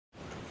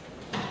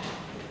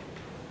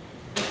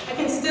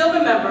still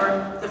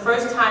remember the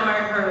first time I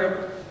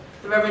heard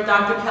the Reverend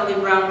Dr. Kelly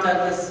Brown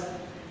Douglas.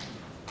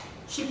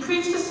 She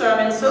preached a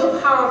sermon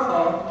so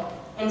powerful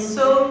and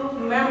so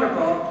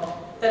memorable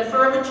that it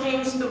forever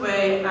changed the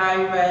way I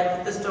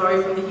read the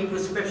story from the Hebrew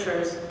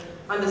Scriptures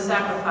on the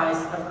sacrifice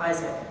of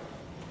Isaac.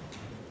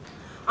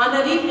 On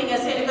that evening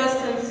at St.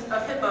 Augustine's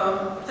of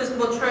Hippo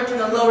Episcopal Church in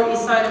the Lower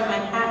East Side of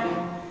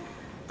Manhattan,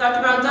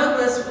 Dr. Brown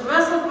Douglas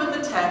wrestled with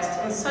the text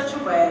in such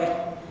a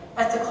way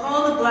as to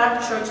call the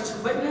Black church to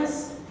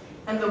witness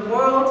and the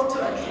world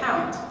to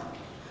account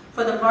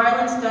for the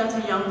violence done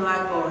to young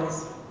Black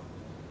boys.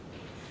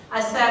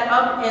 I sat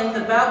up in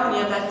the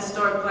balcony of that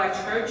historic Black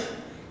church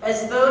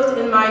as those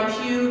in my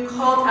pew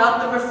called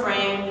out the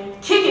refrain,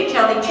 "Kick it,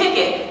 Kelly, kick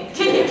it!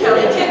 Kick it,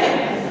 Kelly, kick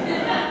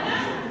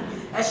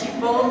it!" as she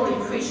boldly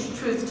preached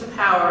truth to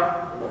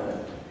power.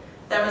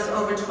 That was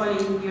over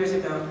 20 years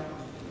ago.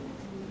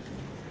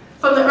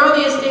 From the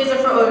earliest days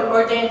of her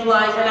ordained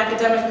life and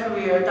academic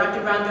career,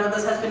 Dr. Brown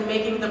Douglas has been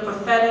making the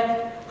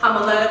prophetic,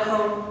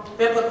 homiletical,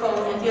 biblical,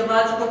 and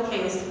theological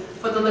case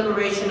for the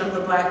liberation of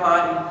the Black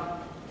body.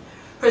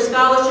 Her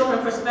scholarship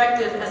and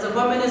perspective as a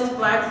womanist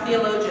Black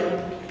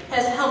theologian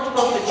has helped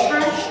both the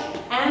church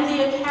and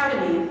the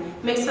academy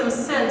make some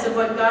sense of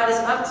what God is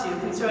up to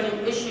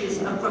concerning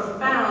issues of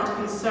profound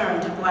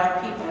concern to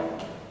Black people.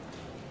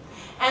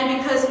 And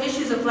because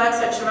issues of Black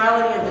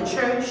sexuality in the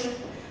church,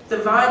 the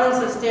violence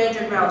of stand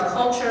your ground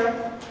culture,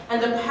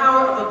 and the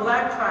power of a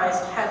Black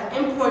Christ have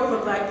import for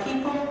Black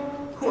people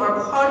who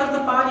are part of the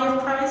body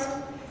of Christ,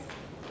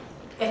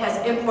 it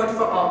has import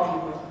for all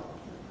people.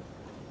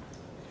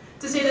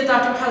 To say that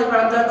Dr. Kelly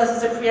Brown Douglas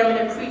is a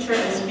preeminent preacher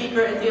and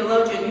speaker and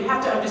theologian, you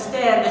have to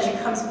understand that she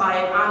comes by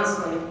it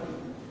honestly.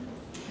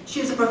 She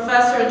is a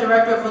professor and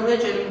director of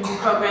religion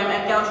program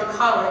at Goucher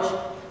College,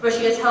 where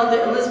she has held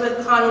the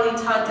Elizabeth Connolly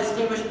Todd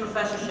Distinguished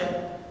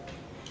Professorship.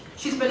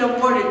 She's been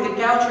awarded the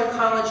Goucher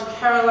College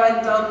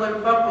Caroline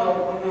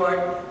Doubler-Buckle Award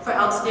for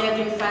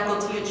Outstanding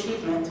Faculty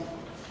Achievement.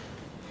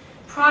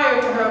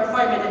 Prior to her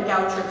appointment at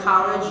Goucher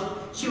College,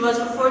 she was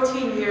for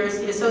 14 years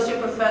the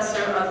Associate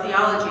Professor of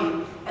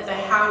Theology at the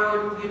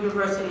Howard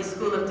University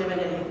School of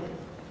Divinity.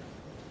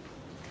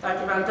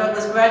 Dr. Brown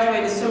Douglas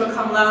graduated summa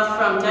cum laude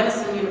from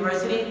Denison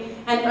University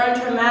and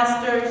earned her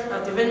Master's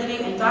of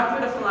Divinity and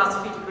Doctorate of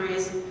Philosophy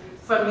degrees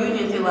from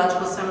Union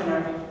Theological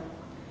Seminary,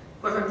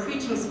 where her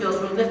preaching skills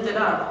were lifted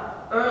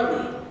up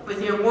early with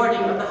the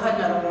awarding of the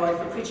Hudnut Award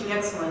for Preaching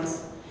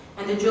Excellence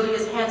and the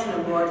Julius Hanson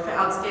Award for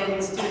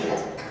Outstanding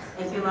Student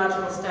in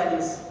Theological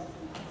Studies.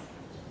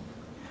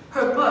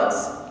 Her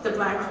books, The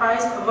Black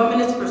Christ, A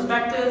Womanist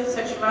Perspective,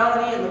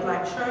 Sexuality in the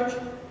Black Church,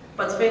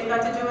 What's Faith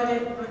Got to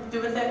Do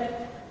with it?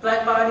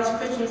 Black Bodies,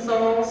 Christian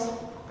Souls,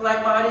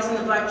 Black Bodies in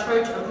the Black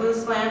Church, A Blue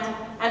Slant,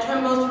 and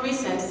her most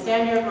recent,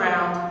 Stand Your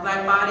Ground,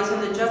 Black Bodies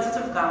in the Justice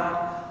of God,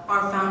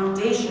 are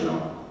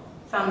foundational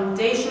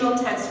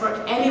texts for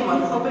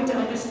anyone hoping to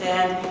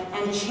understand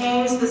and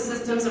change the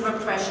systems of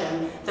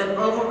oppression that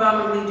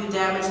overwhelmingly do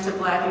damage to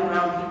Black and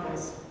brown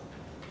peoples.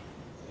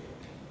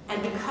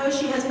 And because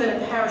she has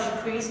been a parish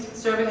priest,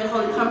 serving in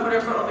Holy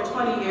Comforter for over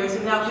 20 years,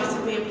 and now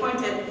recently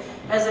appointed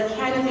as a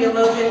canon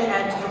theologian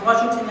at the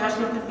Washington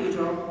National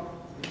Cathedral,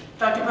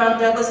 Dr. Brown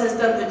Douglas has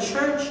done the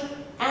church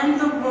and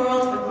the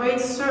world a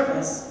great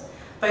service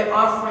by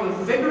offering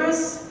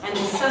vigorous and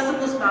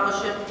accessible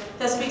scholarship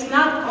that speaks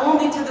not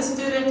only to the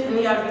student in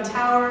the ivory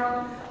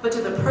tower, but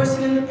to the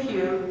person in the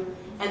pew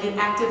and the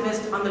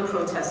activist on the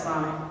protest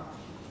line.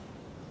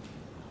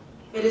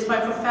 It is my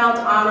profound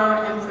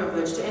honor and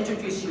privilege to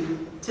introduce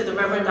you to the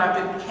Reverend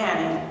Dr.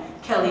 Canon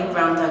Kelly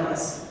Brown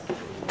Douglas.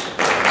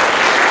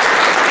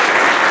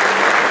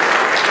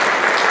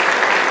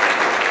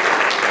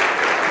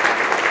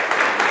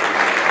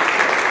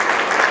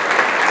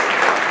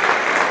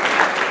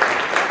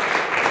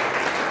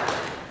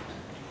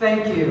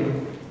 Thank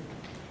you.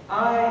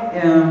 I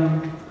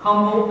am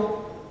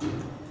humbled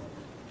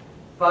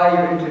by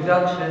your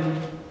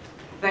introduction.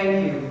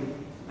 Thank you.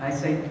 I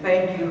say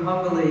thank you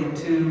humbly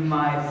to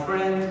my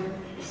friend,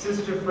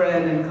 sister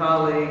friend, and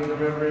colleague, the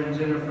Reverend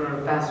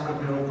Jennifer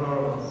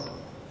Baskerville-Burrows.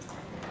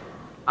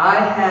 I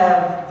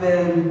have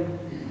been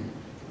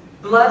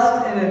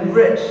blessed and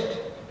enriched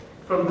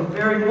from the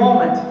very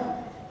moment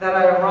that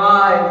I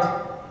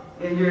arrived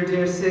in your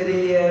dear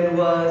city and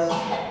was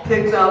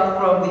picked up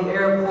from the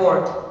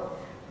airport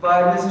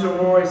by Mr.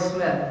 Rory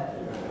Smith.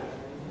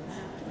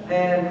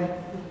 And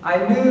I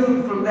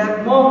knew from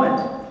that moment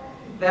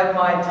that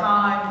my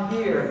time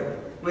here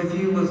with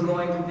you was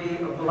going to be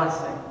a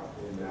blessing.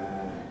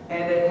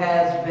 And it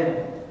has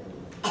been.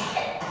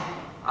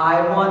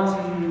 I want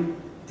to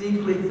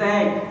deeply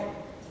thank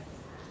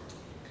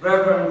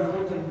Reverend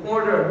Fulton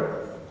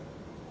Porter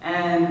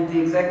and the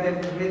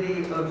Executive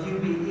Committee of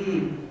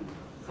UBE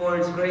for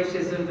its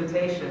gracious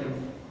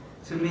invitation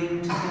to me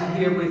to be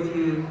here with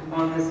you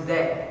on this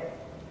day,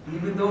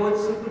 even though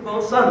it's Super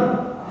Bowl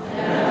Sunday.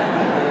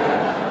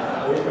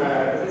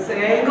 They say,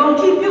 I ain't gonna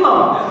keep you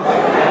long.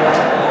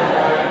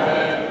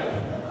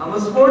 I'm a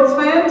sports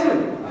fan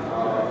too.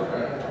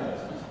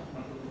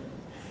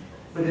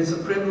 But but it's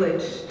a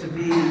privilege to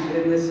be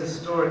in this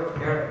historic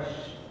parish.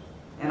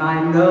 And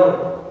I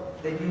know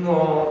that you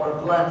all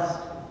are blessed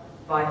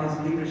by his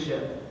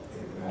leadership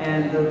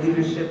and the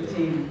leadership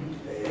team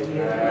that he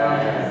has now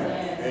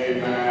had.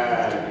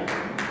 Amen.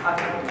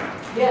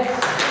 Yes.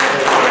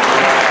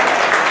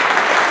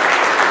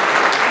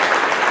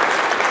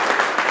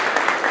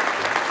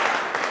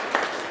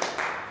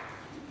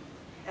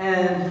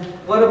 And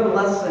what a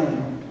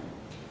blessing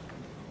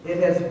it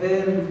has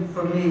been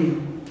for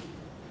me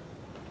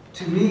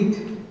to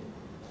meet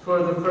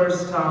for the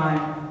first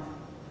time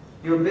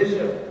your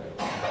bishop,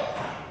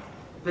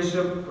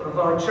 bishop of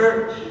our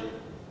church,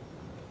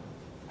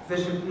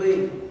 Bishop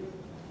Lee.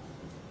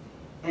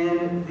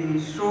 In the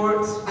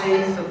short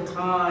space of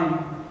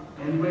time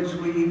in which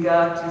we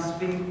got to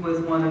speak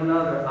with one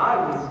another,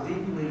 I was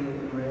deeply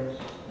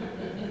enriched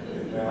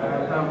by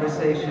our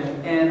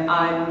conversation. And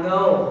I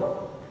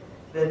know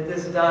that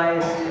this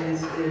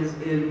diocese is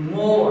in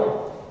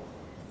more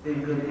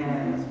than good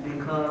hands,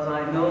 because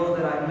I know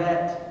that I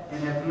met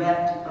and have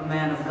met a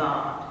man of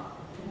God.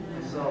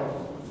 And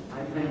so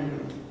I thank you.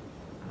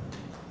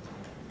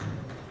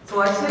 So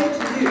I say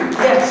to you,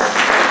 yes.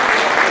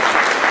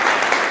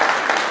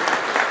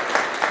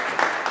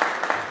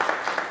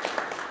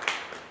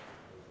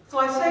 So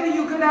I say to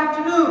you, good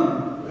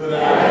afternoon. Good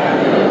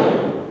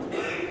afternoon.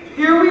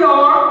 Here we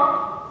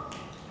are,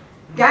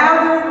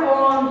 gathered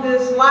on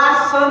this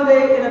last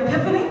Sunday in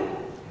Epiphany,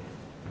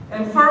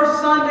 and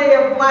first Sunday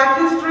of Black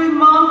History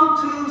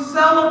Month, to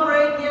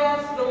celebrate, yes,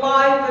 the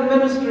life and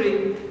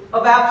ministry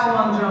of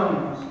Absalom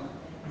Jones,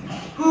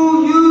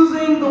 who,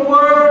 using the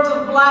words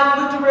of Black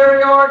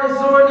literary artist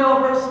Zora Neale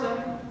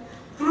Hurston,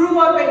 threw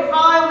up a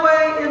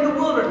highway in the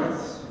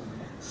wilderness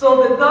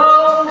so that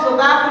those of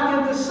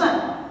African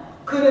descent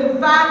could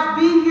in fact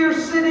be here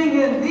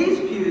sitting in these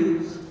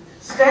pews,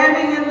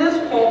 standing in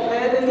this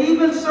pulpit, and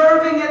even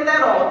serving at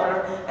that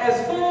altar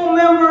as full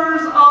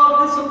members of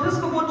this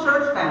Episcopal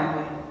Church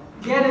family,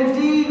 yet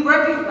indeed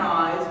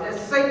recognized as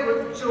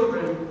sacred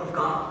children of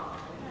God.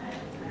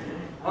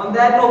 On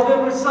that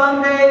November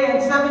Sunday in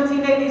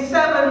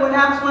 1787, when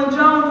Absalom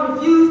Jones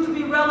refused to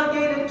be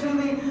relegated to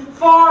the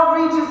far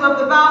reaches of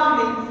the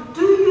balcony,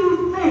 do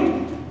you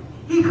think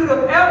he could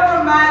have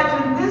ever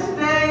imagined this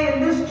day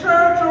in this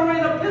church or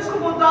in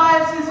Episcopal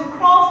dioceses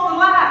across the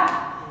land,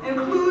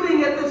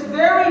 including at this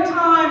very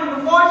time in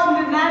the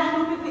Washington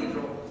National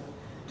Cathedral?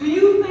 Do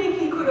you think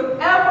he could have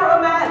ever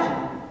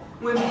imagined,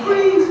 when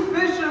priests,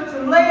 bishops,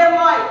 and lay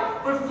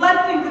alike,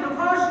 reflecting the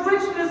diverse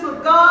richness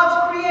of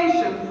God's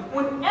creation,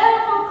 would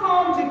ever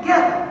come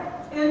together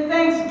in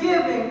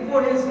thanksgiving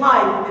for his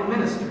life and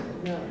ministry?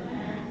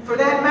 For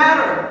that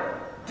matter,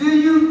 do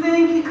you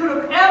think he could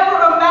have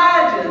ever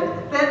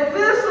imagined that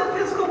this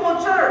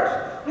Episcopal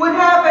Church would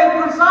have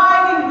a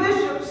presiding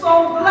bishop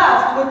so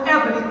blessed with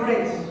ebony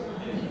grace?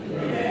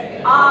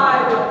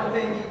 I don't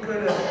think he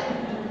could have.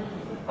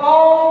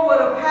 Oh,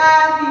 what a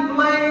path he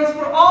blazed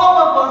for all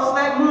of us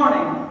that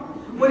morning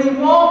when he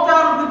walked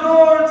out of the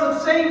doors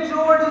of St.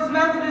 George's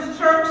Methodist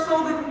Church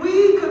so that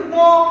we could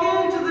walk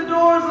into the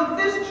doors of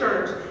this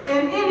church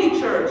and any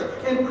church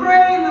and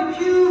pray in the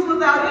pews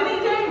without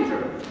any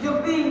danger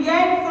of being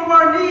yanked from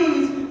our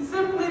knees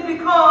simply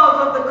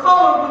because of the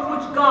color with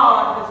which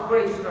God has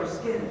graced our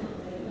skin.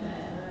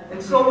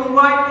 And so we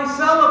rightly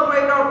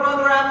celebrate our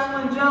brother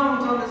Absalom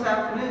Jones on this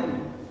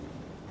afternoon.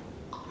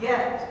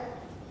 Yet,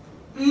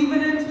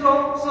 even in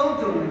so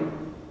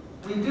doing,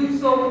 we do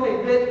so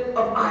with a bit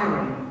of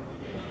irony.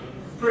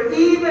 For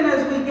even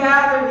as we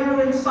gather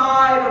here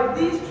inside of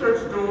these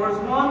church doors,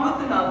 one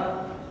with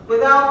another,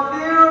 without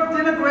fear of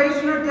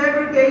denigration or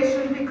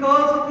degradation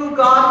because of who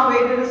God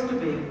created us to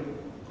be,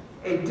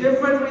 a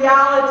different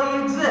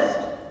reality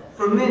exists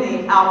for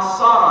many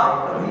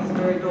outside of these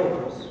very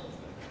doors.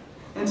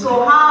 And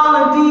so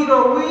how indeed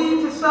are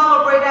we to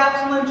celebrate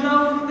Absalom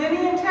Jones with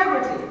any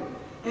integrity?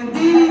 And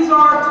these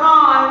are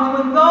times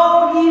when,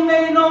 though he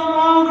may no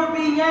longer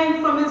be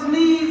yanked from his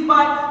knees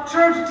by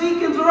church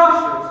deacons or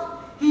ushers,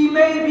 he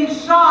may be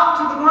shot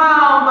to the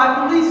ground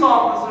by police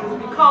officers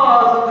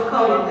because of the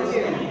color of his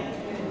skin.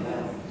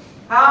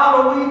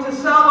 How are we to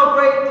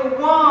celebrate the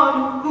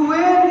one who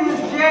in his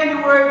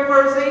January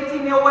 1st,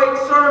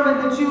 1808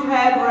 sermon that you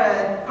had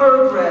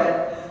heard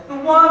read, the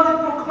one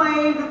that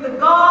proclaimed that the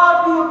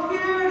God who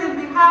appeared in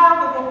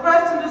behalf of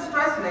oppressed and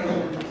distressed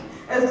nations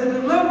as the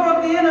deliverer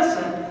of the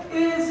innocent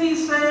is, he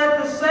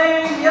said, the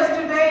same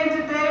yesterday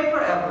and today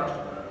forever.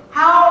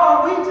 How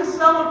are we to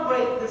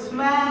celebrate this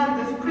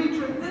man, this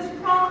preacher, this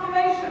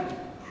proclamation,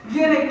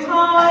 in a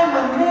time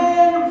when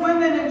men,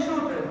 women, and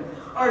children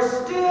are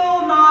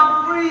still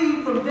not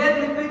free from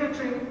deadly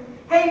bigotry,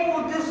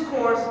 hateful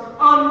discourse,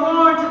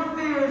 unwarranted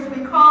fears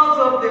because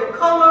of their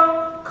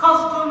color,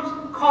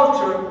 customs,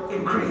 culture,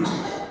 and creed?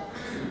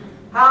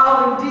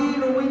 How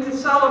indeed are we to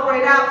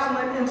celebrate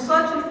Absalom in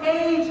such an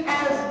age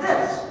as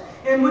this,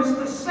 in which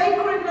the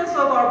sacredness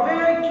of our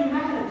very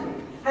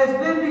humanity has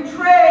been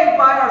betrayed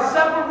by our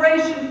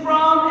separation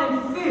from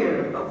and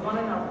fear of one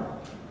another?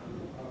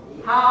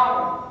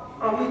 How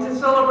are we to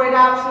celebrate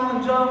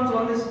Absalom Jones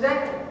on this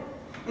day,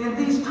 In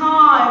these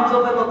times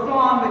of a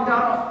Laquan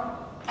McDonald,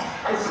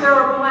 a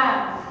Sarah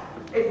Bland,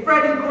 a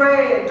Freddie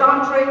Gray, a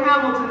Dontre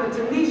Hamilton, a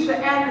Tanisha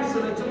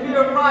Anderson, a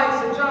Tamir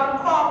Rice, a John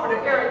Crawford,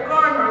 a Eric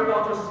Gardner, a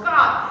Walter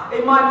Scott,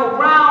 a Michael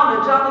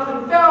Brown, a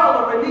Jonathan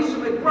Farrell, a Renisha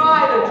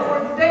McBride, a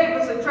Jordan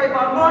Davis, a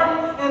Trayvon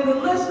Martin, and the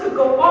list could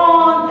go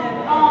on and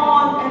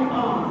on and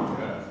on.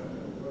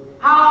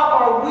 How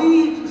are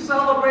we to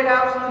celebrate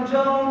Absalom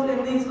Jones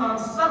in these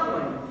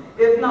unsettling,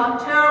 if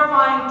not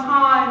terrifying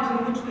times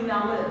in which we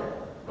now live?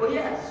 Well,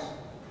 yes.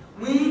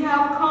 We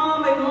have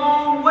come a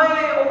long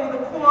way over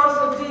the course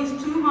of these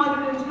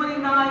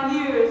 229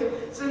 years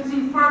since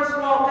he first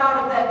walked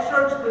out of that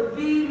church, but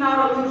be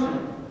not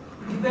illusioned.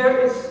 There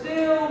is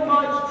still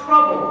much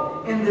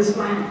trouble in this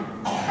land.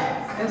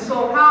 And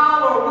so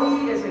how are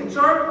we as a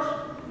church,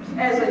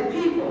 as a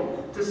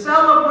people, to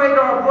celebrate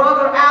our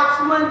brother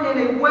Absalom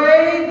in a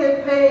way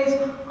that pays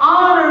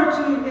honor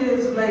to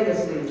his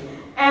legacy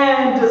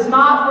and does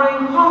not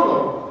ring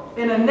hollow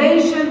in a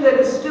nation that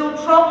is still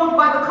troubled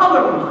by the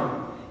color line?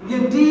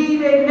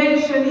 Indeed, a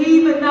nation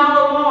even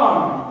now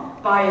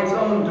alarmed by its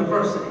own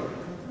diversity.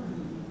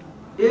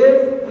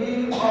 If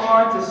we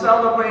are to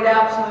celebrate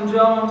Absalom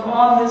Jones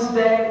on this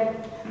day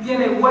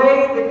in a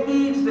way that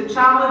heeds the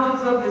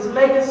challenges of his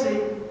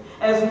legacy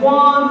as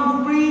one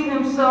who freed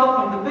himself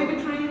from the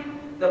bigotry,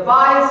 the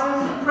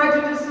biases,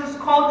 prejudices,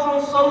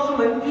 cultural, social,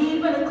 and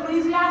even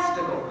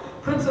ecclesiastical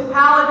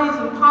principalities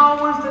and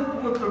powers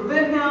that would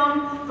prevent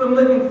him from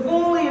living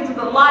fully into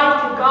the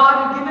life that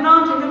God had given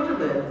unto him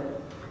to live,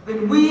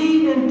 then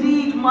we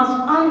indeed must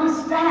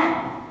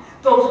understand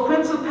those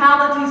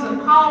principalities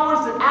and powers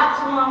that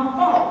Absalom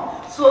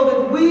fought so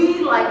that we,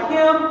 like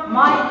him,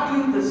 might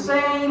do the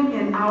same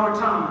in our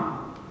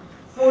time.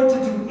 For to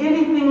do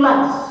anything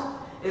less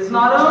is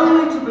not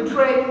only to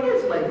betray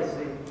his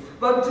legacy,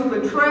 but to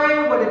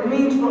betray what it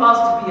means for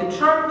us to be a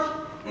church,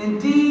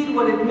 indeed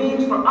what it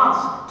means for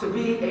us to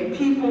be a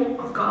people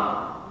of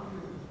God.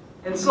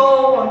 And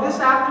so on this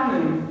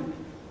afternoon,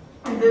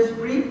 in this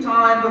brief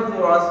time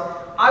before us,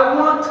 I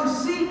want to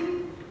seek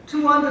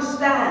to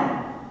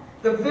understand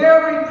the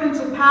very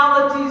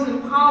principalities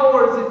and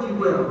powers, if you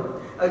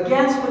will,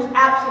 against which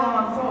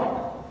Absalom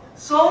fought,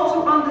 so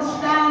to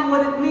understand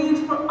what it means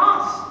for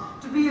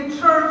us to be a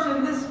church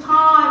in this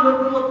time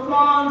of the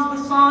Laquans,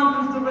 the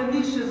Sanders, the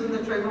Renishas, and the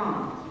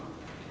Trayvons.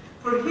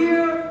 For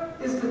here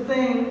is the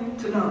thing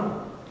to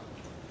know.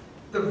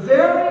 The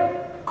very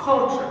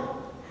culture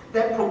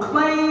that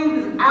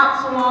proclaimed that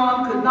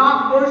Absalom could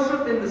not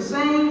worship in the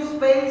same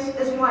space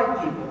as white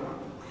people,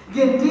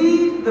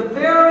 indeed, the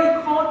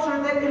very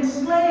culture that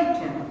enslaved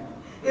him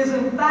is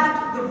in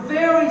fact the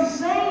very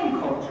same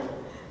culture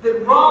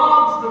that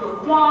robs the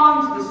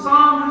Laquans, the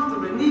Sanders, the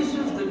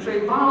Renishas, the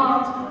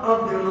Trayvons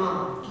of their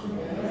lives.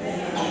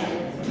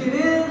 It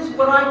is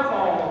what I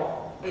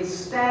call a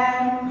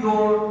stand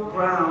your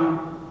ground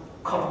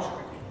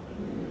culture.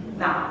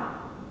 Now,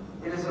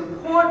 it is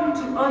important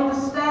to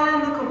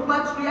understand the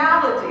complex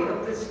reality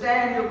of this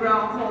stand your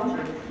ground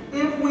culture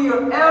if we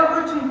are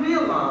ever to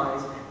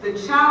realize the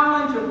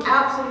challenge of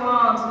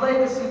Absalom's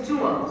legacy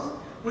to us,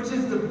 which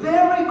is the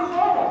very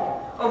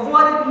call of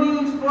what it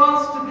means for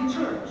us to be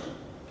church.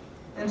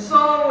 And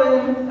so,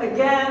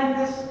 again,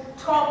 this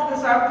talk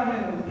this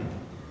afternoon,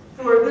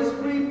 for this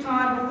brief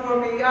time before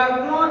me,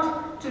 I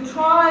want to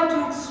try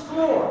to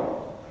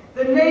explore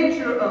the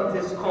nature of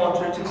this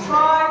culture, to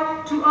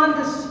try to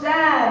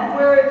understand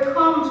where it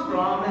comes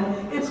from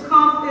and its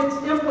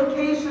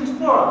implications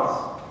for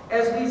us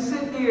as we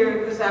sit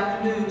here this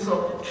afternoon.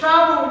 So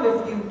travel,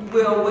 if you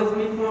will, with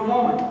me for a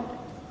moment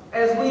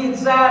as we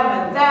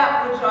examine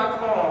that which I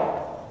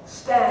call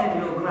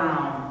stand your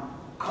ground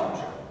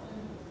culture.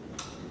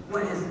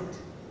 What is it?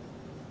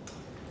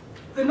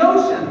 The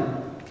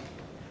notion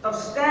of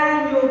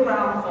stand your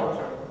ground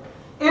culture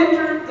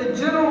entered the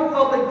general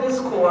public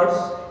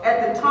discourse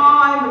at the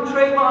time of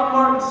Trayvon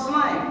Martin's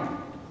slaying,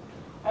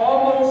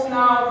 almost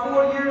now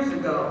 4 years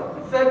ago,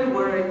 in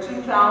February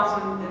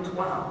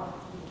 2012.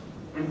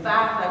 In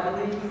fact, I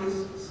believe he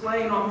was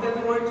slain on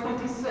February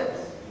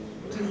 26,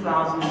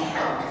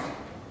 2012.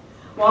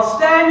 While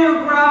Stand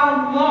Your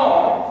Ground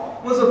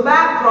law was a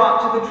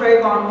backdrop to the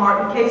Trayvon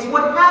Martin case,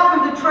 what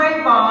happened to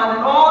Trayvon and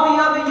all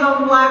the other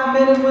young black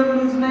men and women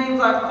whose names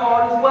I've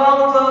called, as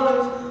well as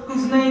others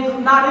whose names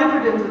have not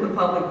entered into the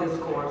public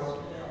discourse,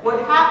 what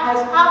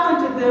has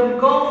happened to them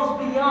goes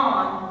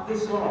beyond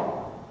this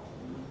law.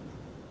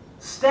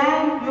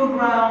 Stand Your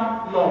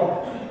Ground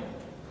law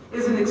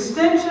is an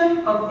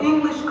extension of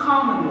English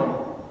common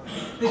law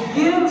that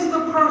gives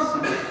the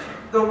person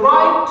the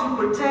right to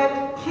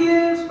protect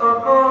his or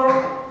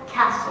her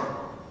castle.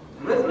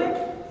 With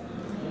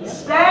me?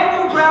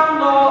 Stand Your Ground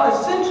law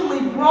essentially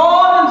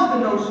broadens the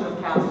notion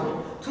of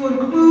castle to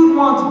include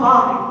one's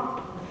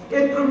body.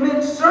 It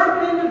permits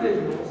certain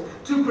individuals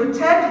to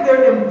protect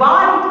their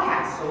embodied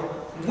castle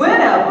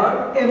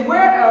whenever and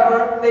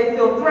wherever they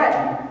feel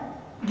threatened.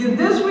 In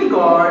this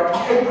regard,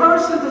 a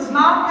person does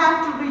not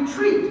have to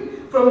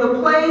retreat from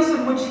the place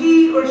in which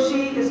he or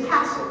she is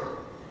castled.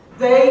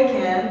 They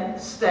can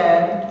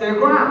stand their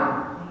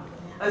ground.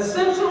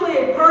 Essentially,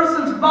 a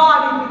person's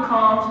body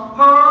becomes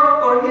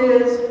her or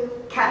his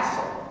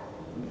castle.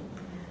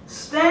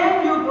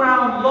 Stand your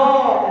ground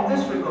law in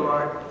this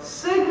regard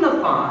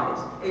signifies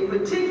a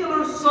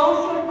particular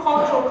social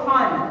cultural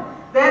climate,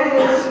 that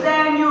is,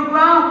 stand your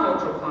ground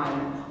cultural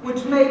climate,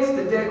 which makes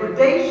the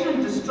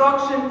degradation,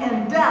 destruction,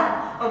 and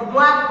death of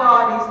black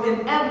bodies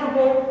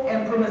inevitable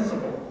and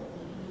permissible.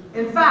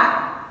 In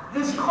fact,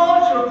 this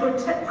culture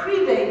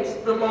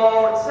predates the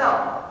law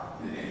itself.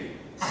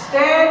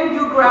 Stand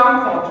your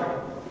ground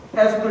culture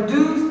has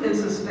produced and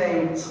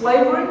sustained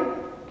slavery,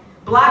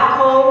 black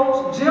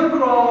codes, Jim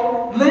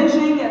Crow,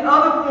 lynching, and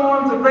other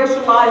forms of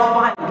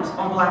racialized violence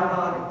on black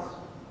bodies.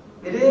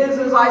 It is,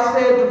 as I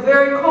said, the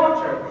very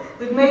culture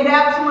that made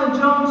Absalom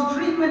Jones'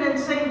 treatment in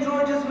St.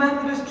 George's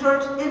Methodist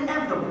Church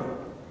inevitable.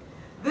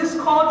 This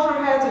culture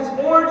has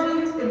its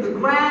origins in the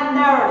grand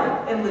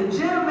narrative and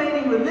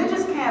legitimating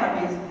religious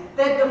canopies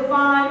that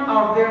define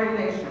our very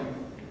nation.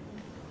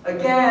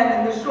 Again,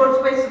 in this short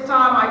space of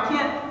time, I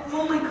can't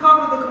fully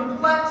cover the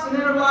complex and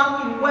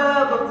interlocking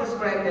web of this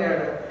grand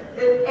narrative,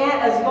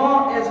 as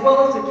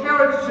well as the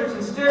caricatures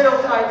and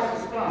stereotypes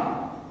it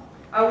spun.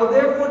 I will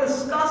therefore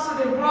discuss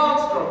it in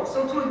broad strokes,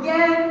 so to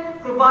again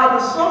provide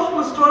the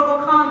social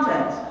historical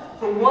context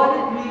for what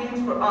it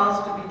means for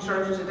us to be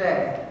church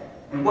today,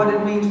 and what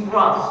it means for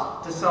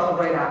us to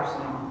celebrate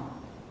Absalom.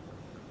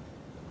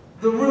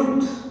 The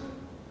roots,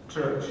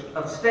 church,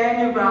 of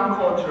stand your ground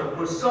culture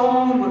were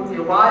sown with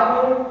the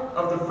arrival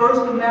of the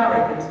first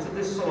Americans to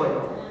this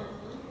soil,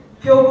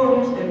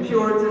 pilgrims and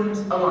Puritans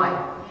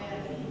alike.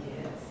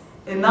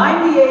 In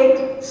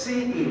 98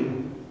 CE,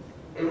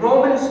 a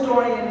Roman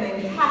historian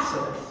named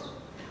Tacitus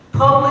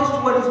published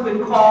what has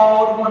been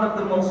called one of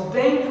the most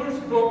dangerous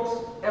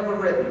books ever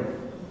written.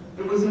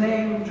 It was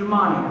named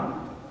Germania.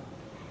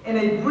 In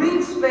a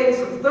brief space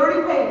of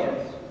 30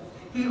 pages,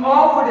 he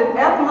offered an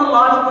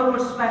ethnological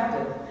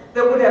perspective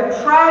that would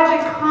have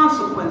tragic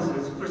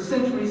consequences for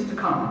centuries to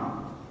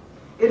come.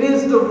 It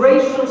is the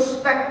racial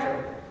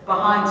specter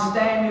behind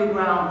stand your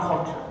ground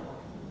culture.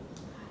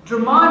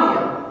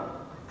 Germania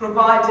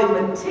provides a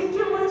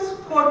meticulous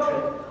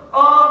portrait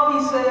of,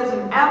 he says,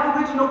 an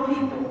Aboriginal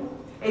people,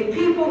 a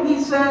people,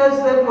 he says,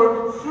 that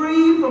were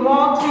free from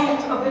all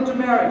taint of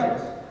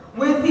intermarriages,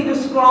 with, he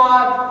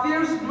described,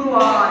 fierce blue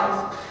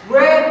eyes,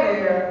 red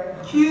hair,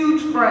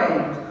 huge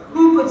frames,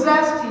 who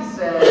possessed, he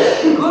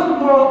says, good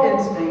moral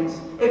instincts,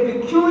 a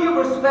peculiar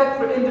respect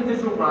for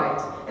individual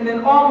rights, and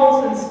an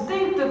almost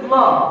instinctive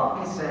love,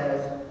 he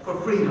says, for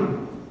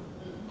freedom.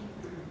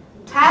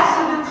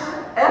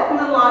 Tacitus'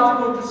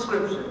 ethnological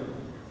description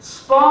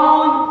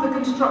spawned the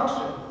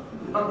construction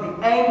of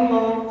the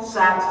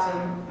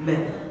Anglo-Saxon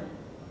myth.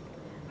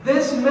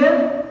 This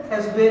myth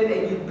has been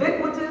a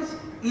ubiquitous,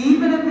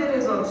 even if it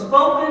is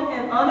unspoken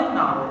and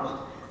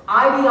unacknowledged,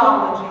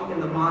 ideology in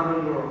the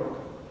modern world.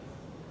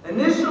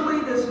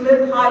 Initially, this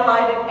myth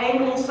highlighted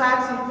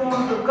Anglo-Saxon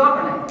forms of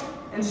governing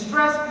and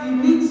stressed the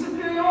unique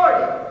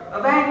superiority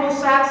of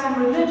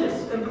Anglo-Saxon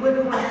religious and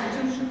political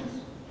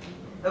institutions.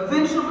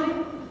 Eventually,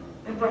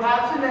 and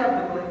perhaps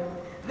inevitably,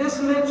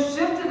 this myth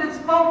shifted its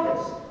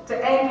focus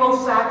to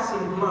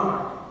Anglo-Saxon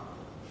blood.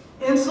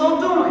 In so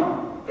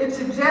doing, it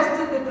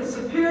suggested that the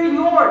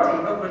superiority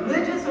of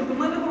religious and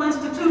political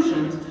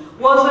institutions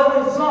was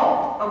a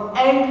result of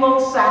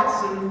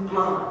Anglo-Saxon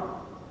blood.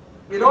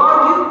 It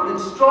argued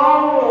that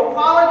strong moral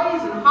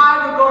qualities and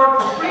high regard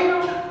for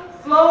freedom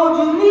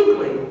flowed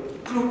uniquely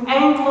through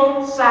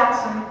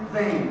Anglo-Saxon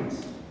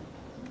veins.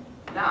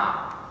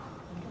 Now,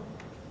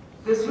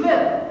 this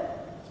myth,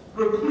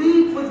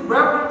 replete with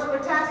reverence for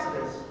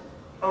Tacitus,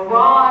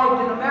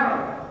 arrived in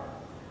America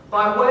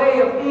by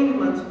way of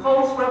England's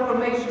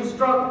post-Reformation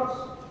struggles.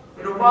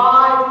 It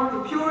arrived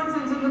with the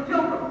Puritans and the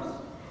Pilgrims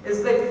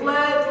as they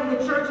fled from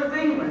the Church of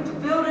England to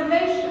build a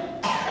nation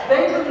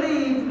they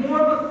believed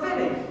more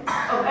befitting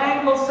of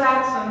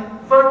Anglo-Saxon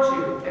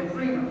virtue and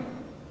freedom.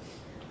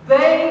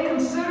 They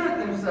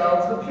considered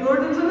themselves, the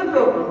Puritans and the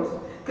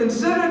Pilgrims,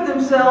 considered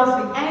themselves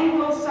the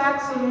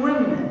Anglo-Saxon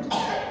remnant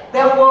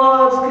that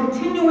was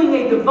continuing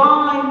a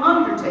divine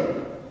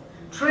undertaking,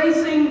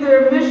 tracing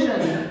their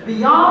mission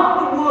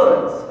beyond the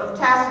woods of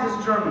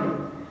Tacitus'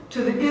 Germany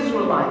to the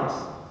Israelites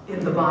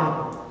in the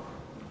Bible.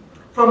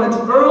 From its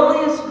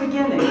earliest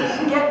beginnings,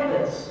 get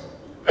this,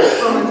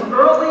 from its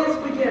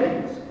earliest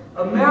beginnings,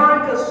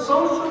 America's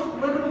social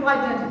political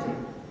identity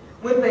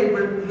with a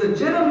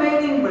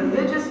legitimating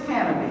religious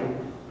canopy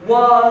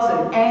was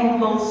an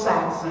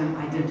Anglo-Saxon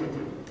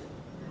identity.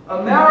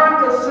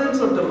 America's sense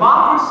of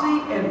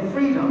democracy and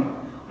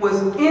freedom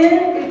was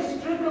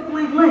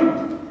inextricably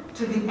linked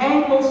to the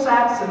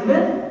Anglo-Saxon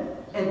myth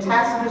and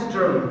Tacitus'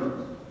 Germany.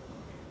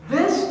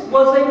 This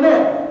was a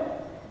myth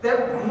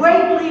that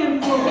greatly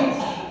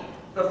influenced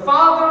the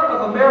father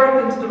of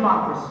American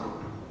democracy,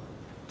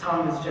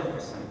 Thomas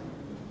Jefferson.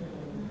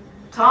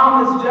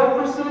 Thomas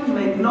Jefferson,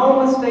 make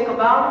no mistake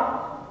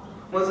about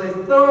it, was a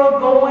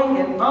thoroughgoing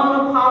and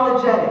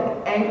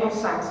unapologetic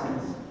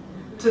Anglo-Saxonist,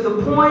 to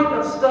the point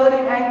of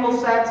studying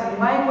Anglo-Saxon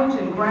language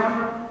and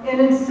grammar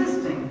and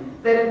insisting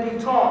that it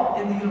be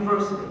taught in the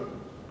university.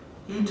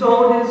 He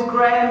told his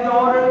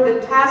granddaughter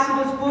that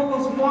Tacitus' book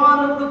was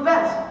one of the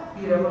best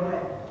he'd ever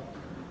read.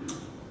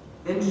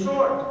 In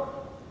short,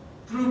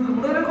 through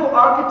political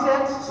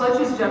architects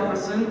such as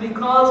Jefferson,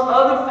 because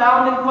other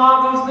founding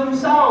fathers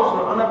themselves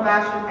were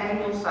unabashed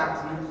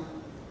Anglo-Saxons,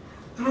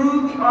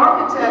 through the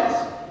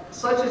architects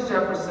such as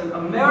Jefferson,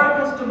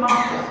 America's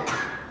democracy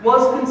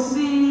was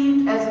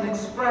conceived as an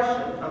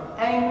expression of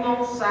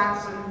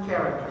Anglo-Saxon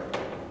character.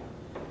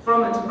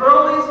 From its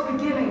earliest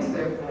beginnings,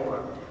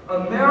 therefore,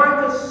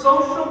 America's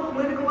social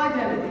political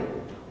identity,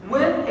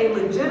 with a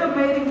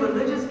legitimating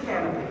religious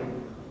canopy,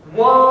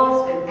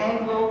 was an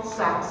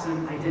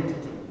Anglo-Saxon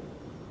identity.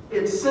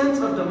 Its sense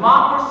of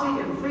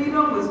democracy and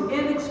freedom was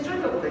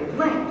inextricably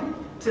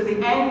linked to the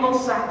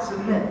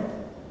Anglo-Saxon myth.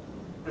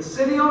 The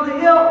city on the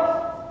hill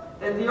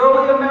that the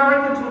early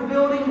Americans were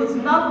building was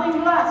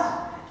nothing less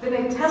than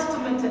a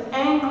testament to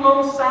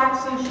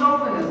Anglo-Saxon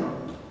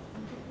chauvinism.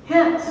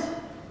 Hence,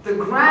 the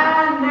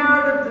grand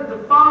narrative that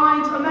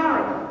defines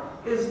America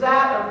is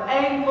that of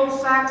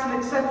Anglo-Saxon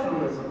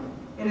exceptionalism,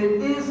 and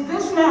it is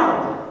this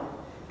narrative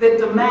that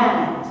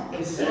demands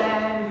a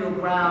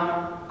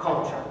stand-your-ground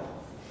culture.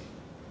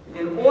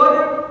 In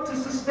order to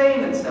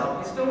sustain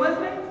itself, you still with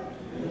me?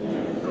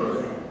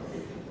 Good.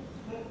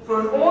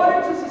 For in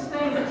order to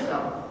sustain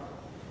itself,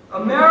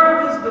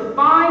 America's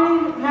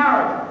defining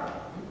narrative,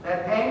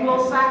 that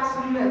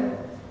Anglo-Saxon myth,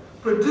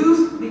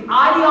 produced the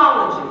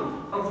ideology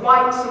of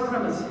white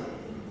supremacy,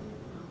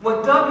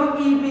 what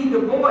W.E.B.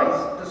 Du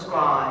Bois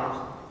describes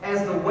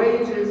as the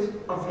wages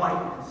of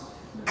whiteness.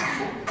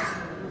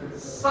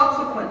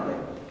 Subsequently,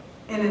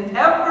 in an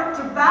effort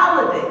to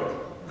validate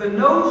the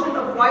notion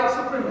of white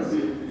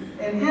supremacy,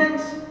 and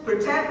hence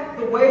protect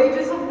the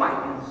wages of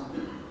whiteness,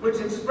 which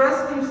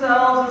express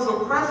themselves as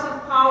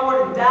oppressive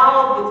power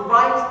endowed with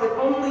rights that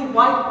only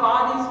white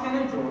bodies can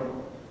enjoy.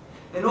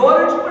 In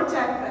order to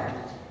protect that,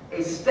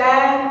 a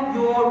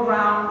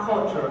stand-your-ground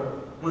culture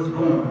was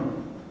born.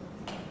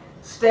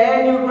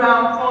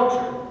 Stand-your-ground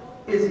culture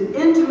is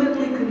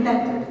intimately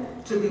connected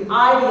to the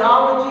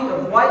ideology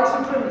of white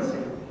supremacy,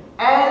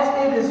 as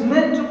it is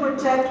meant to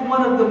protect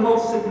one of the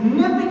most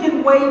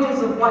significant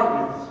wages of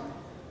whiteness,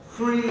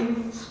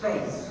 free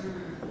space.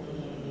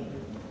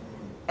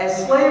 As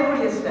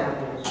slavery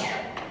established,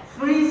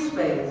 free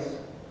space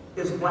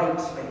is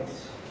white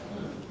space.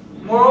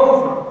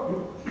 Moreover,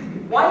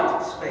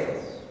 white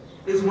space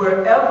is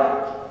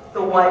wherever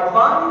the white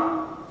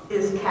body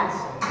is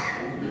castled.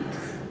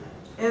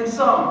 In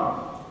sum,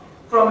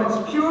 from its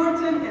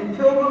Puritan and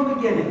Pilgrim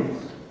beginnings,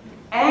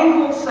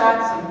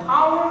 Anglo-Saxon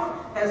power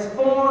has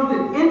formed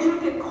an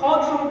intricate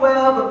cultural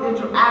web of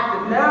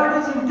interactive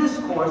narratives and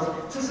discourse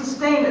to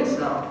sustain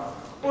itself,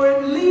 or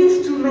at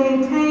least to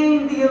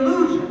maintain the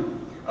illusion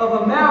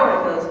of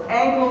America's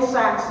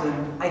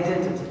Anglo-Saxon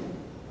identity.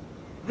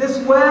 This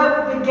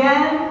web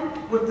began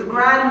with the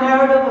grand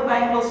narrative of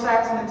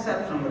Anglo-Saxon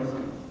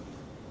exceptionalism.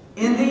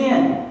 In the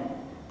end,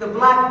 the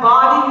black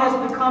body has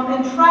become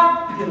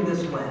entrapped in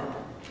this web,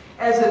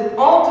 as it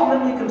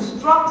ultimately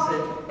constructs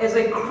it as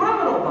a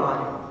criminal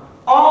body,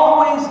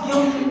 always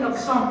guilty of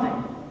something,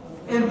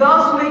 and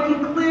thus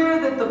making clear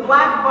that the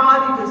black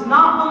body does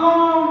not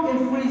belong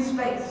in free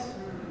space.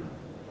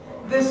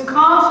 This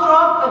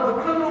construct of the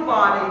criminal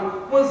body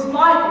was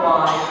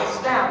likewise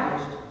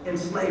established in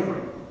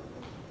slavery.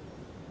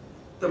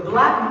 The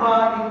black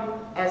body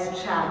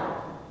as chattel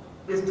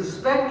is the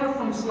specter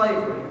from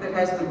slavery that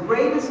has the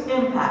greatest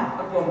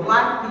impact upon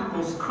black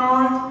people's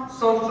current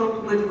social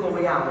political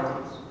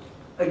realities.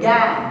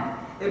 Again,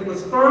 it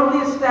was firmly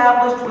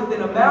established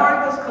within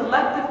America's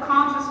collective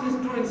consciousness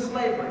during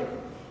slavery,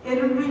 and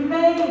it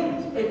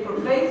remains a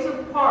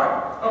pervasive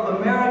part of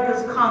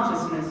America's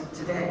consciousness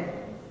today.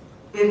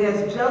 It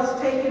has just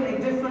taken a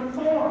different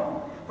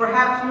form,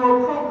 perhaps more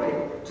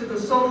appropriate to the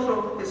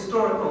social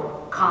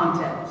historical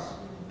context.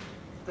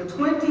 The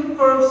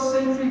 21st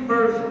century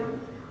version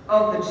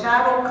of the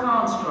chattel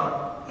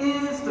construct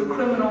is the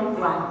criminal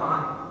black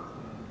body.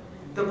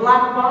 The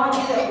black body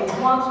that was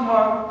once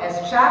marked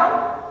as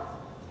chattel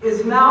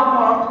is now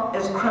marked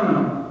as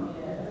criminal.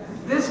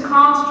 This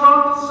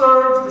construct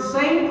serves the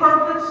same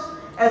purpose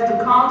as the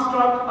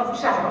construct of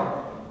chattel.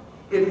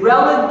 It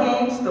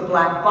relegates the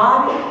black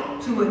body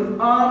to an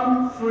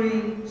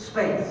unfree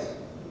space.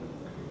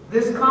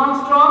 This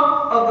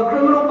construct of the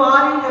criminal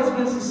body has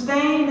been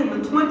sustained in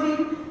the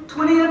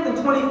 20th and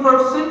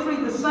 21st century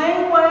the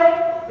same way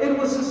it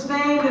was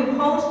sustained in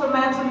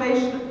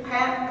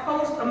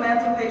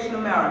post-emancipation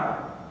America,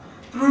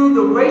 through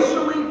the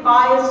racially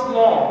biased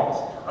laws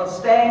of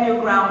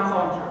stand-your-ground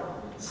culture,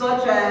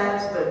 such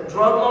as the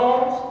drug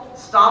laws,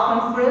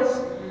 stop and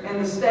frisk, and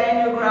the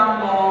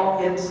stand-your-ground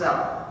law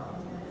itself.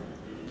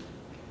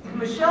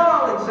 Michelle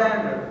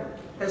Alexander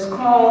has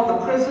called the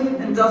prison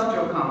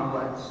industrial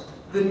complex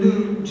the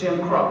new Jim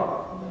Crow.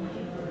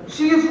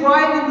 She is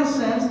right in the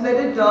sense that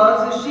it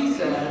does, as she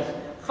says,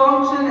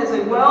 function as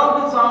a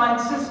well-designed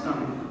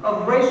system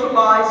of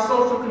racialized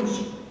social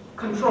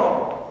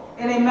control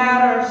in a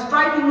manner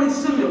strikingly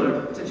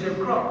similar to Jim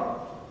Crow.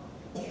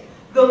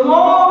 The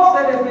laws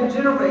that have been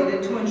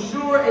generated to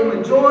ensure a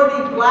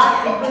majority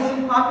black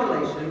imprisoned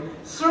population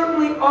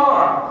certainly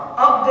are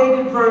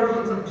updated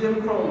versions of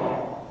Jim Crow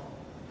law.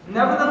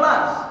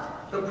 Nevertheless,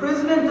 the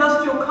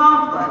prison-industrial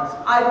complex,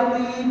 I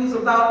believe, is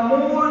about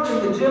more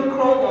than the Jim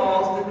Crow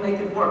laws that make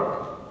it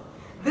work.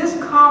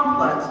 This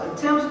complex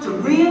attempts to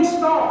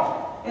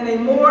reinstall in a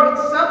more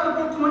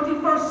acceptable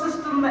 21st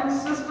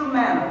system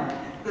manner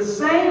the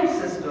same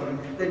system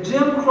that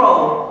Jim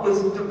Crow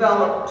was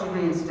developed to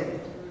reinstate.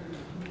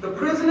 The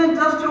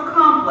prison-industrial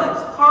complex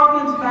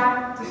harkens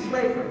back to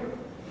slavery.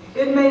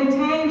 It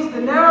maintains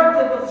the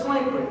narrative of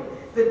slavery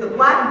that the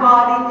black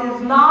body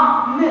is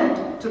not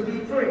meant to be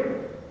free.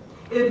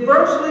 It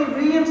virtually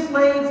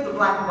re-enslaves the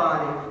black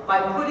body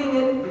by putting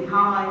it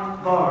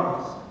behind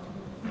bars.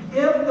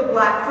 If the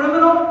black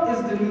criminal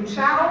is the new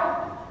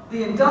chattel,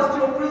 the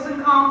industrial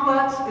prison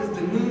complex is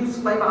the new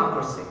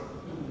slaveocracy.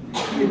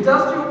 The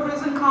industrial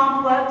prison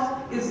complex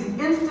is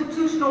the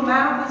institutional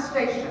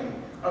manifestation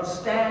of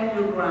stand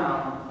your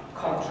ground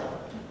culture.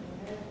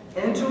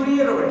 And to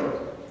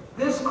reiterate,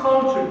 this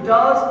culture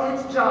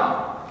does its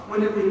job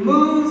when it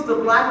removes the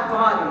black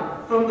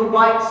body from the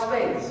white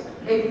space,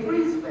 a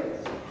free space,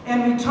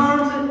 and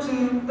returns it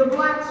to the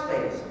black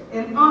space,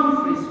 an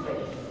unfree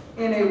space,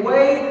 in a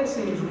way that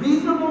seems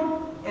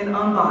reasonable and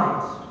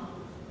unbiased.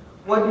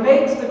 What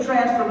makes the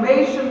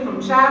transformation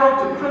from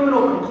chattel to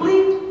criminal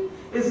complete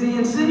is the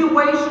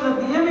insinuation of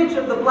the image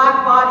of the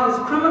black body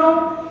as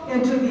criminal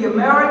into the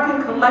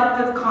American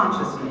collective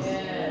consciousness.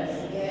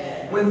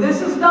 When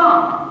this is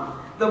done,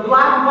 the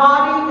black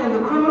body and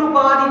the criminal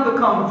body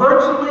become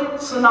virtually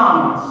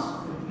synonymous.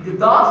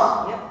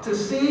 Thus, to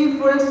see,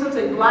 for instance,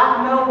 a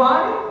black male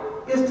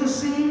body is to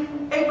see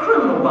a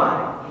criminal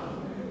body.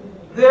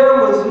 There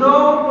was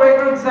no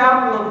greater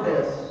example of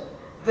this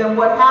than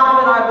what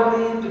happened, I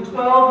believe, to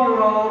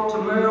 12-year-old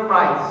Tamir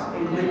Rice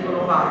in Cleveland,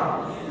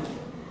 Ohio.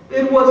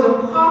 It was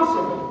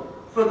impossible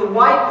for the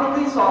white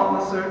police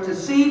officer to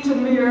see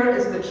Tamir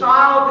as the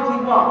child that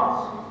he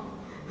was.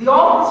 The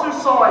officer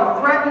saw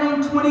a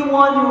threatening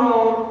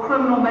 21-year-old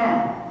criminal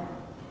man.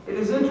 It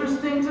is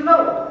interesting to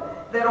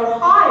note that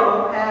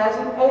Ohio has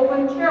an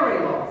open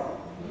carry law,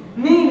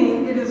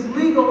 meaning it is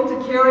legal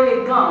to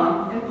carry a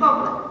gun in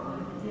public.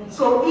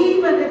 So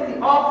even if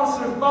the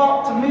officer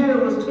thought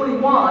Tamir was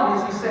 21,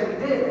 as he said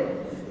he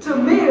did,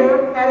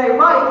 Tamir had a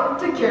right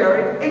to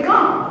carry a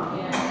gun.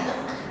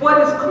 What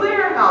is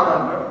clear,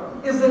 however,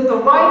 is that the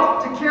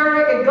right to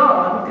carry a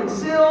gun,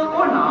 concealed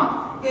or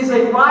not, is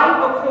a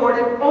right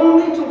accorded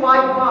only to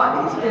white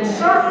bodies, and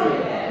certainly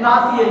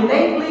not the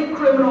innately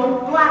criminal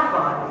black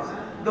bodies.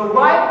 The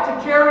right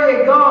to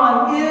carry a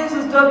gun is,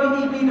 as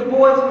W.E.B. Du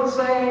Bois would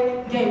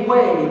say, a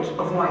wage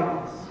of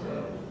whiteness.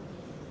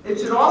 It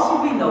should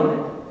also be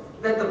noted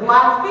that the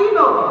black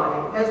female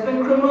body has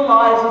been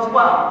criminalized as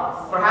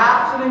well,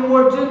 perhaps in a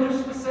more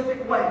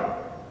gender-specific way.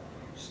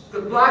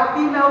 The black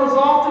female is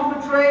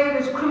often portrayed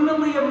as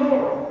criminally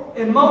immoral,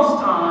 and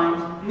most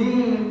times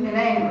mean and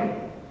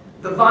angry,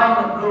 the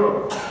violent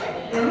girl.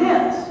 And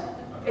hence,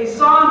 a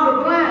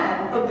Sandra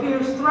Bland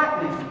appears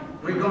threatening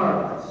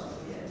regardless.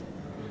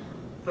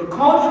 The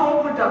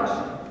cultural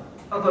production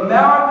of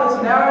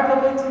America's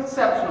narrative of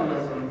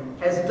exceptionalism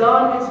has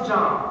done its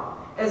job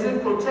as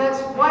it protects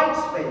white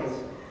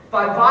space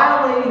by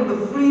violating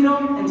the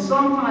freedom and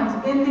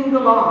sometimes ending the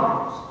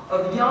lives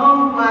of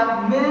young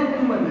black men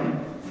and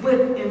women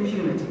with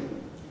impunity.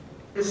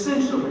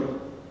 Essentially,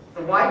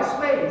 the white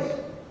space,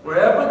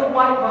 wherever the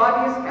white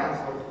body is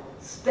castled,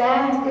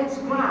 stands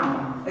its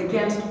ground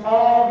against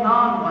all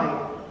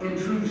non-white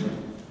intrusion.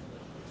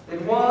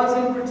 It was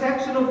in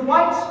protection of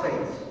white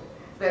space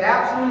that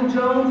Absalom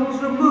Jones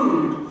was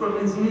removed from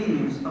his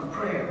knees of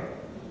prayer.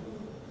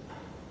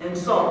 And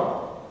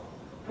so,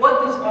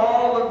 what does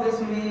all of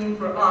this mean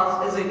for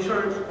us as a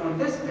church on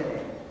this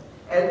day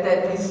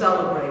that we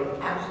celebrate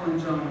Absalom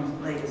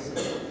Jones'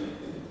 legacy?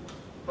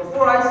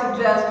 Before I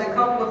suggest a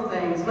couple of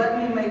things, let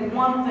me make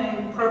one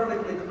thing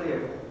perfectly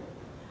clear.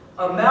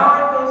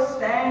 America's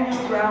stand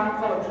your ground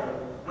culture,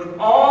 with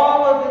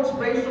all of its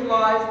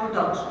racialized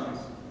productions,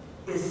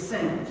 is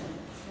sin.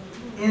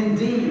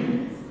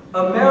 Indeed,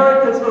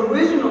 America's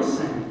original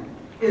sin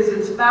is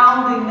its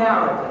founding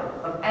narrative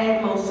of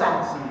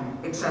Anglo-Saxon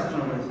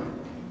exceptionalism.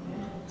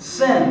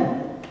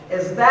 Sin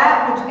is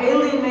that which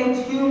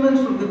alienates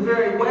humans from the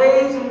very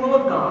ways and will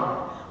of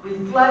God,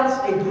 reflects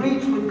a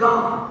breach with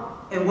God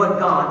and what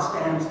God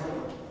stands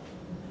for.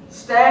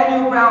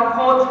 Stand your ground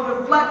culture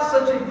reflects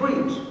such a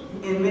breach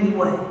in many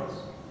ways.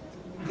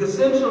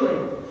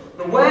 Essentially,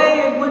 the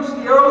way in which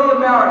the early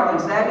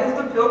Americans, that is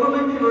the Pilgrim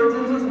and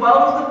Puritans, as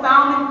well as the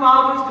Founding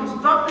Fathers,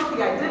 constructed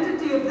the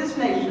identity of this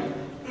nation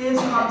is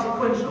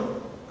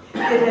consequential.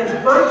 It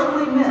has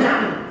virtually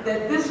meant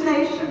that this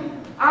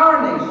nation,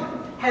 our nation,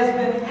 has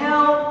been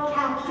held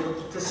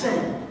captive to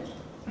sin.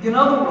 In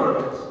other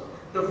words,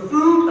 the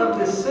fruit of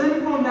this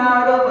sinful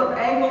narrative of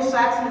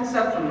Anglo-Saxon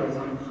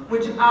exceptionalism,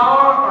 which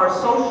our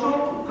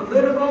social,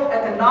 political,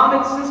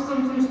 economic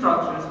systems and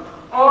structures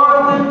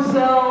are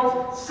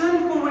themselves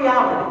sinful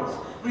realities,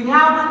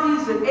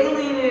 realities that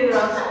alienated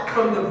us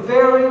from the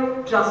very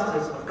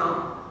justice of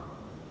God.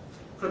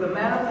 For the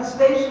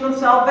manifestation of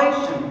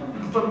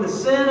salvation from the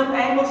sin of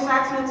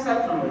Anglo-Saxon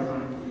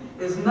exceptionalism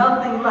is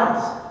nothing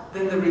less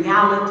than the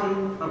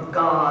reality of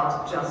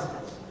God's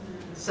justice.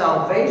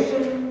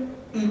 Salvation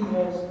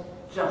equals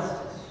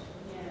justice.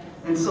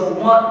 And so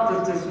what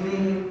does this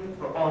mean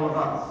for all of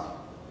us?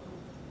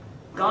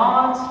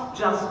 God's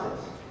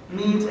justice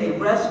means a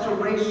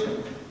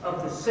restoration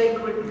of the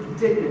sacred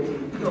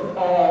dignity of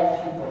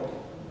all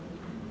people.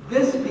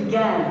 This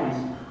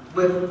begins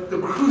with the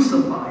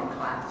crucified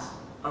class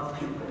of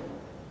people.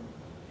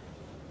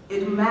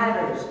 It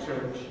matters,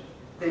 church,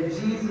 that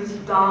Jesus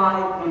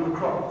died on the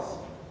cross,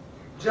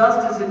 just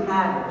as it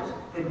matters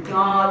that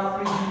God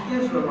freed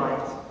the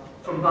Israelites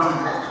from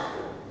bondage.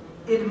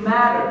 It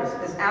matters,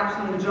 as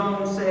Absalom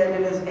Jones said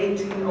in his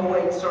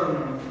 1808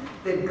 sermon,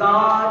 that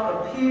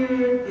God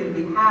appeared in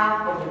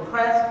behalf of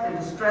oppressed and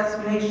distressed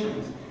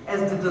nations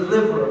as the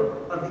deliverer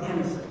of the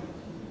innocent.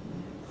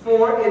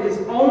 For it is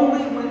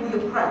only when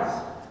the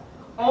oppressed,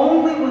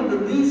 only when the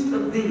least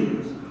of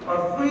these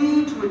are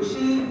free to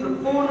achieve the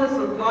fullness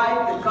of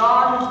life that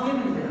God has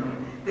given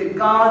them, that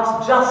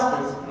God's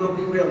justice will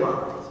be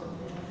realized.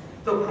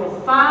 The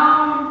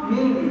profound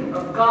meaning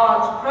of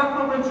God's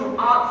preferential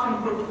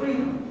option for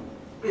freedom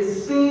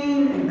is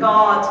seen in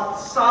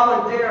God's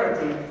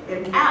solidarity,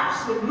 in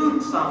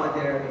absolute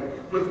solidarity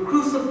with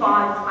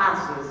crucified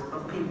classes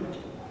of people.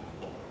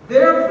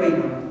 Their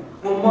freedom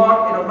will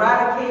mark an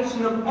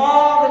eradication of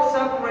all that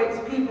separates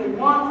people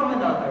one from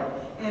another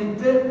and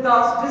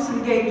thus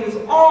disengages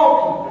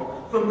all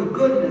people from the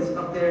goodness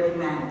of their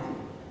humanity.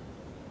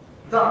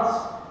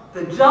 Thus,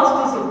 the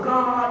justice of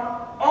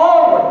God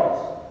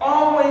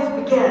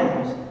always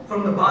begins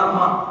from the bottom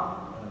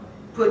up.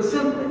 Put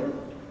simply,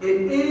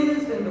 it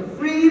is in the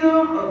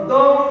freedom of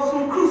those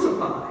who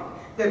crucify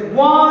that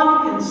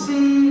one can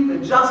see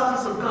the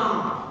justice of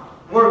God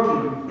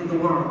working in the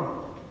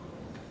world.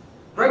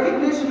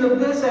 Recognition of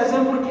this has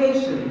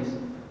implications,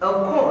 of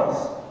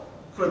course,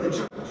 for the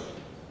church.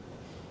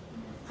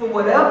 For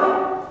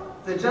whatever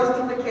the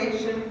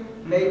justification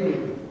may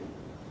be,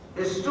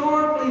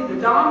 historically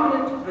the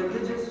dominant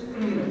religious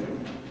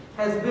community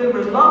has been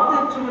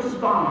reluctant to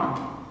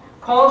respond,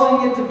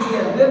 causing it to be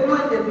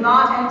ambivalent, if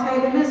not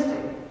antagonistic,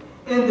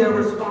 in their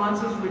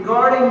responses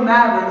regarding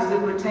matters that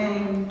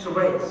pertain to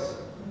race.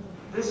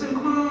 This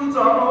includes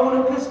our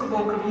own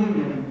Episcopal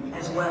communion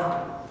as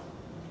well.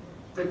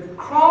 The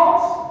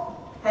cross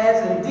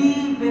has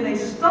indeed been a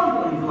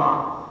stumbling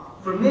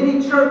block for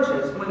many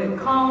churches when it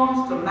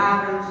comes to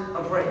matters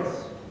of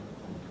race.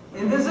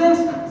 In this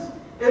instance,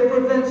 it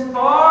prevents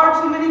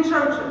far too many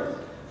churches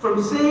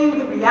from seeing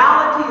the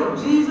reality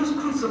of Jesus'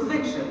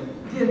 crucifixion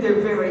in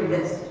their very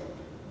midst.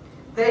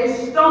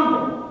 They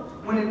stumble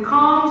when it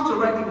comes to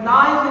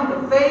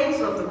recognizing the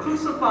face of the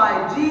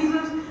crucified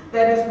Jesus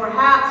that is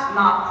perhaps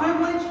not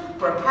privileged,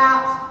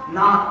 perhaps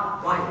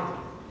not white.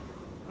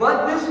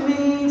 What this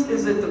means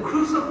is that the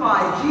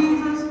crucified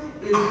Jesus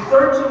is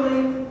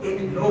virtually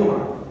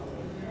ignored.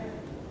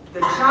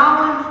 The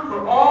challenge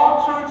for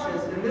all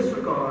churches in this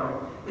regard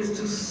is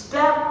to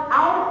step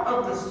out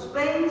of the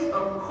space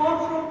of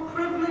cultural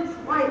privileged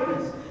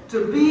whiteness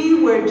to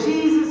be where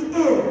Jesus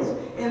is,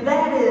 and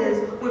that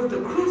is with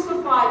the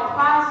crucified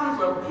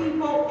classes of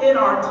people in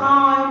our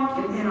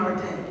time and in our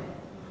day.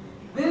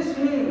 This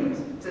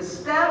means to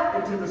step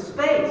into the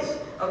space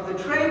of the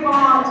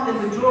Trayvons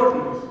and the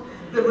Jordans,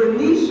 the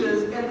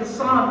Renishas and the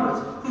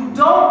Sandras, who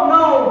don't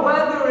know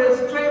whether,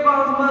 as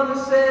Trayvon's mother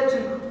said,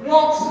 to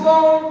walk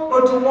slow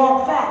or to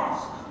walk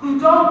fast, who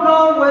don't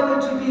know whether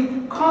to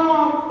be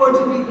calm or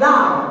to be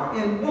loud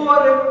in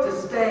order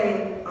to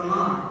stay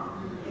alive.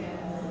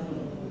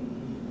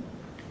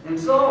 And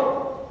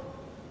so,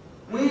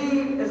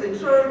 we as a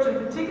church,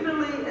 and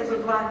particularly as a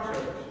Black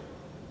church,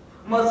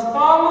 must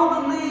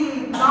follow the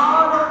lead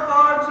not of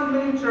far too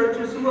many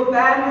churches who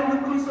abandon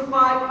the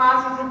crucified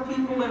classes of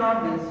people in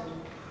our midst,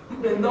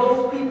 and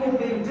those people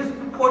being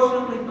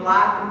disproportionately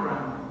Black and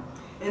brown.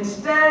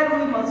 Instead,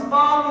 we must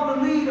follow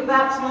the lead of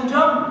Absalom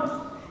Jones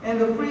and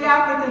the Free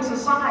African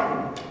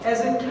Society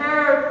as it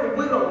cared for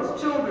widows,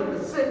 children,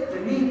 the sick, the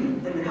needy,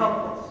 and the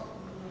helpless.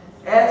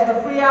 As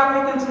the Free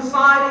African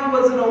Society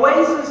was an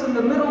oasis in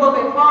the middle of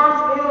a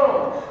harsh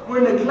world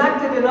where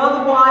neglected and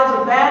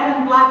otherwise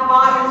abandoned Black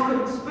bodies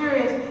could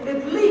experience,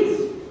 at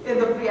least in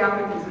the Free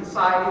African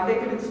Society, they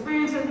could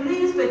experience at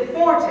least a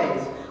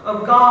foretaste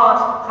of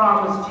God's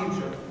promised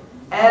future.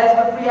 As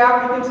the Free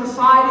African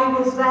Society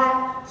was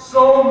that,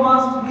 so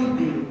must we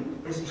be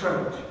as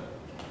church.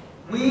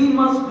 We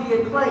must be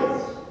a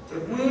place,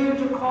 if we are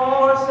to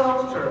call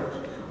ourselves church,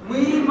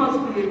 we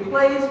must be a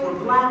place where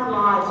Black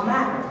lives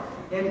matter,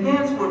 and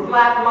hence where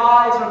Black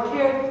lives are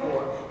cared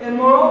for. And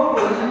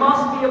moreover, we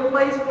must be a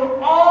place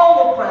where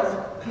all oppressed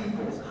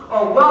peoples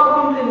are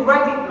welcomed and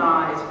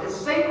recognized as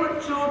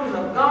sacred children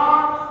of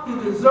God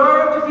who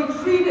deserve to be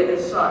treated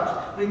as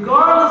such,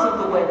 regardless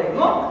of the way they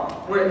look,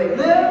 where they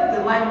live,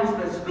 the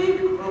language they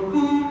speak, or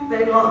who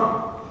they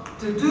love.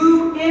 To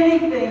do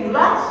anything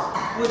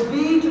less would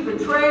be to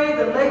betray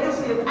the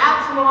legacy of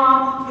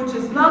Absalom, which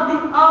is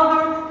nothing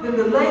other than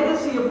the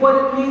legacy of what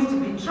it means to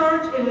be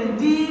church and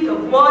indeed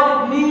of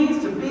what it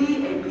means to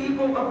be a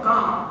people of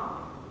God.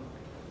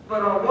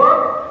 But our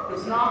work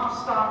does not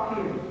stop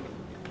here,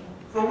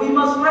 for we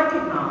must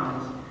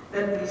recognize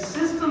that the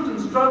systems and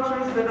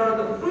structures that are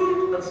the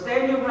fruit of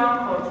standing around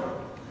culture,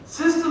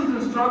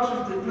 systems and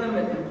structures that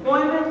limit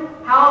employment,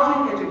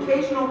 housing,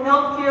 educational,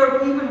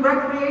 healthcare, even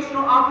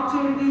recreational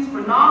opportunities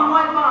for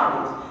non-white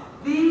bodies,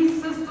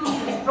 these systems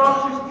and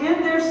structures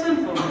in their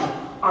sinfulness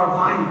are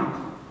violent.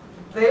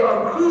 They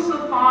are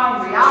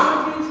crucifying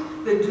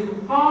realities that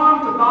do harm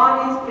to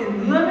bodies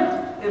and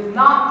limit, if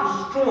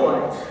not destroy,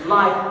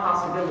 life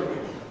possibilities.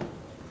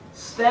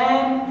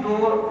 Stand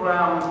your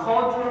ground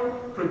culture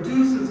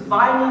produces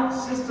violent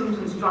systems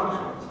and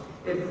structures.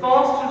 It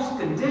fosters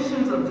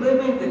conditions of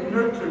living that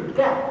nurture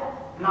death,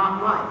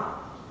 not life.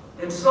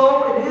 And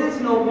so it is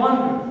no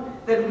wonder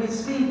that we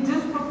see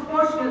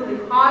disproportionately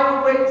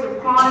higher rates of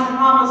crime and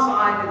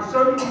homicide in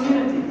certain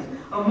communities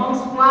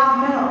amongst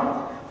black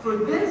males. For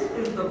this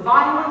is the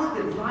violence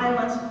that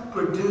violence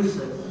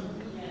produces.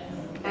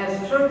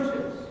 As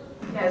churches,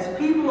 as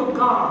people of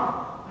God,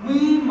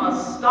 we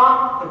must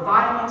stop the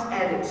violence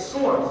at its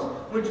source,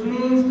 which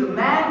means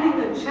demanding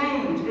a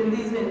change in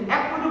these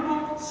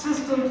inequitable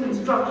systems and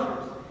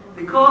structures.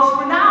 Because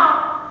for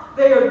now,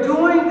 they are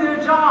doing their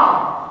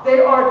job. They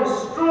are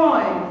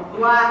destroying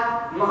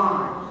black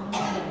lives.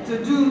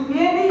 To do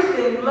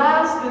anything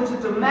less than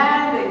to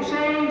demand a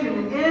change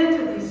and an end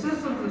to these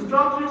systems and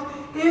structures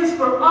is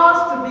for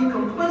us to be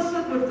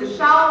complicit with the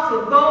shouts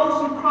of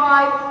those who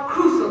cry,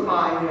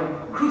 "Crucify him,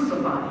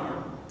 crucify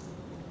him."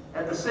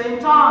 At the same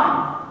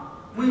time,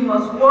 we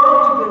must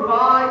work to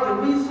provide the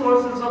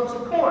resources of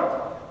support,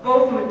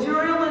 both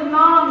material and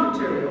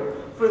non-material,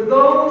 for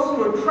those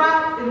who are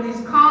trapped in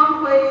these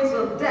conclaves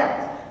of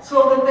death,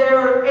 so that they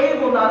are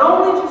able not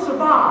only to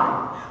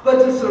survive, but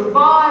to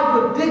survive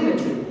with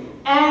dignity,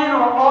 and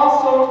are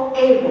also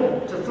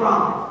able to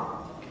thrive.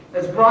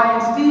 As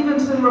Brian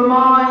Stevenson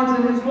reminds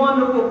in his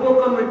wonderful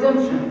book on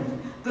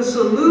redemption, the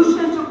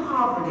solution to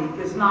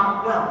poverty is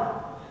not wealth.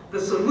 The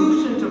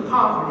solution to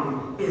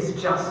poverty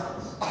is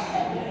justice.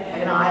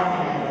 And I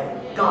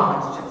add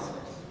God's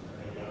justice.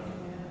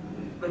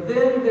 But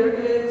then there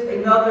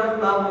is another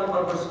level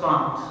of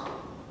response.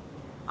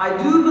 I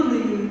do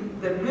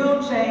believe that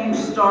real change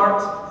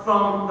starts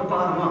from the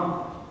bottom up.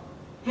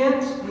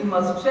 Hence, we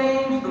must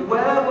change the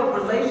web of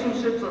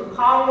relationships of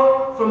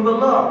power from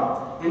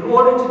below in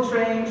order to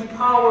change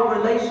power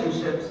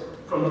relationships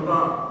from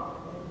above.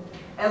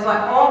 As I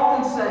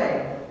often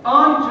say,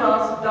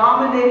 unjust,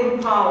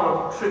 dominating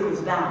power trickles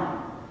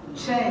down.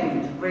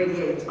 Change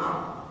radiates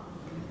up.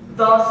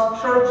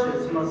 Thus,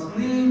 churches must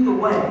lead the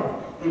way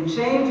in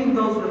changing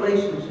those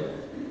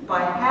relationships by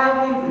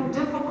having the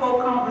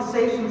difficult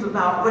conversations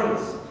about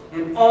race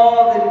and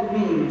all that it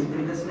means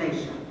in this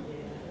nation.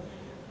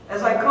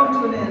 As I come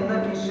to an end,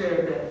 let me share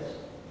this.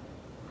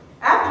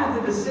 After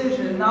the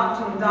decision not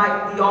to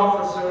indict the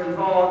officer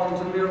involved in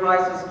Tamir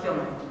Rice's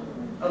killing,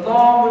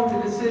 along with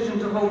the decision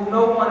to hold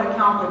no one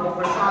accountable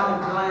for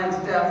Simon Bland's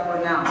death were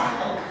announced,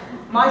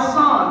 my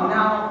son,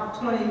 now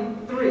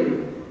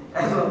 23,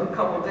 as of a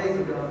couple days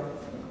ago,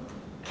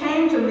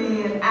 came to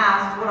me and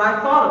asked what I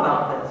thought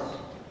about this.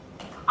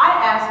 I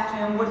asked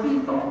him what he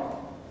thought.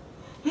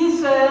 He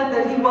said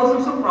that he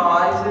wasn't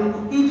surprised,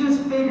 and he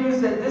just figures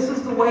that this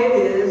is the way it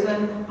is,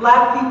 and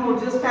black people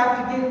just have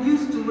to get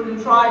used to it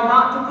and try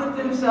not to put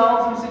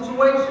themselves in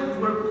situations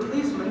where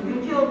policemen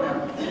can kill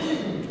them.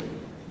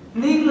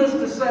 Needless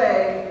to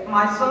say,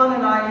 my son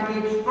and I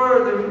engaged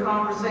further in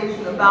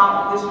conversation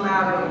about this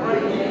matter of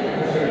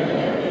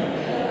race.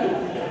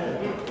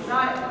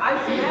 I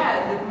should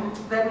add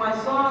that my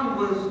son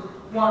was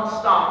once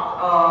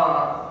stopped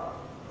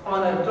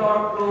on a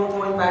dark road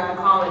going back to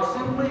college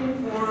simply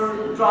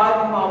for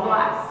driving while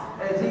black,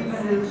 as even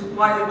his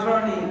white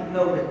attorney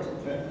noted.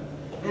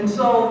 And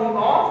so we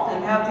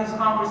often have these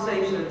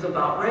conversations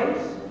about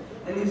race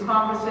and these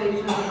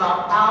conversations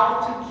about how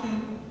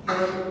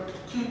to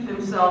keep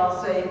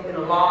himself safe and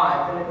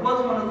alive. And it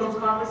was one of those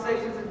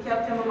conversations that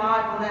kept him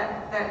alive on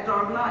that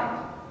dark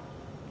night.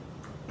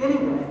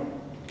 Anyway,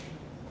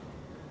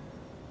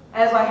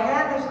 as I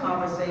had this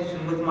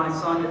conversation with my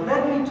son, it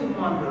led me to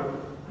wonder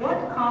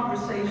what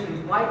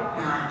conversations white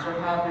parents are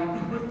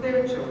having with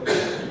their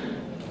children.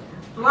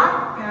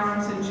 Black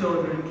parents and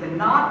children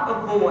cannot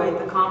avoid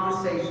the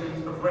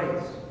conversations of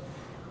race.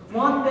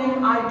 One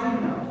thing I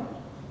do know,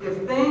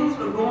 if things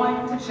are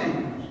going to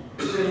change,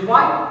 then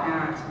white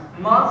parents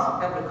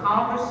must have the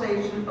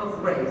conversation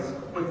of race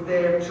with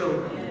their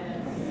children.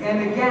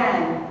 And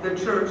again, the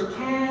church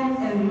can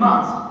and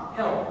must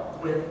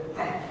help with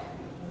that.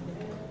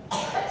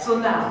 So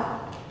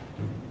now,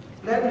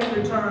 let me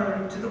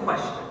return to the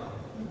question.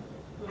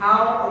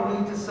 How are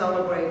we to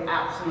celebrate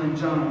Absalom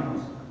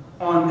Jones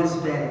on this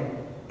day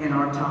in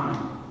our time?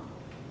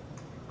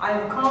 I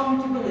have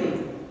come to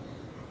believe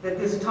that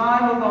this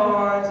time of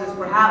ours is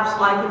perhaps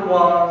like it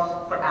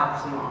was for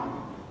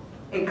Absalom,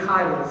 a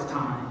Kairos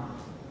time.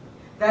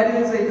 That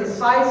is a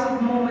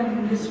decisive moment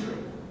in history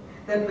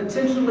that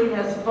potentially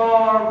has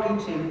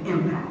far-reaching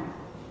impact.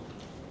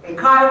 A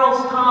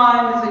Kairos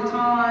time is a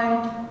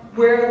time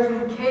where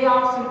through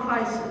chaos and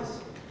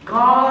crisis,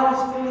 God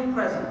is fully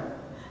present,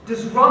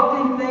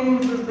 disrupting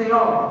things as they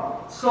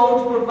are,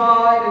 so to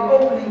provide an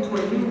opening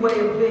to a new way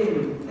of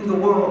being in the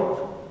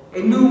world, a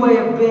new way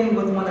of being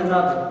with one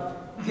another,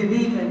 and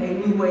even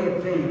a new way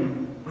of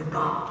being with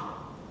God.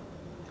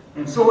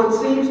 And so it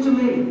seems to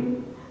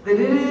me that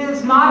it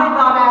is not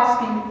about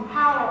asking,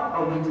 how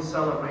are we to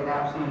celebrate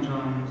Absalom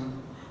Jones?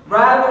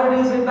 Rather,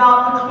 it is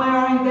about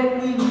declaring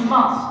that we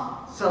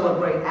must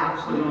celebrate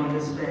Absalom on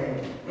this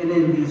day and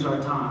in these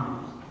our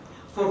times.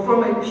 For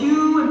from a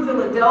pew in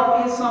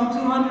Philadelphia some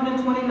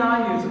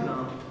 229 years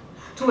ago,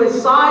 to a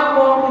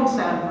sidewalk in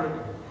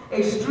Sanford,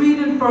 a street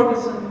in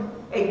Ferguson,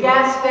 a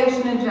gas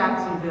station in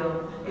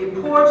Jacksonville,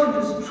 a porch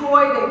in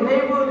Detroit, a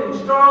neighborhood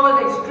in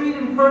Charlotte, a street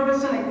in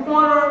Ferguson, a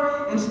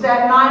corner in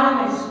Staten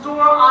Island, a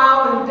store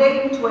aisle in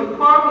Dayton, to a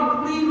park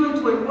in Cleveland,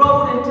 to a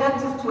road in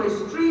Texas, to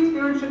a street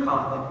here in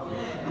Chicago.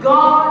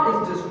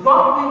 God is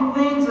disrupting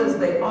things as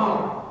they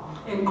are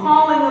and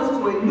calling us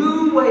to a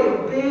new way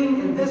of being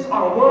in this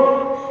our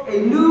world,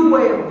 a new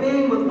way of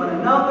being with one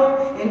another,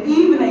 and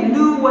even a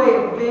new way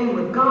of being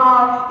with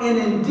God, and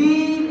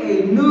indeed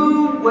a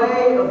new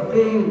way of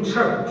being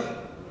church.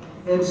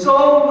 And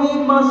so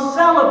we must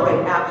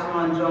celebrate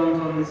Absalom Jones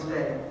on this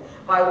day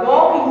by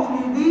walking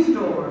through these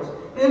doors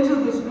into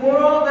this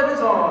world that is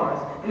ours,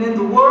 and in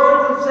the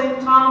words of St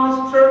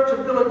Thomas Church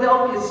of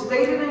Philadelphia's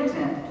stated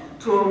intent,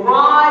 to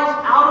arise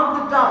out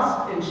of the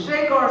dust and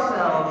shake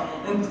ourselves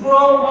and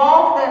throw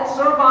off that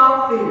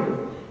servile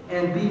fear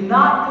and be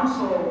not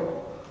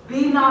consoled,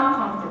 be not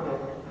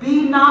comfortable,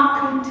 be not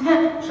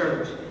content,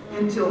 church,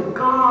 until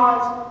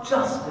God's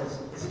justice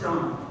is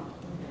done.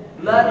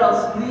 Let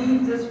us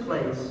leave this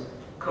place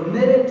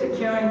committed to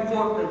carrying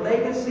forth the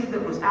legacy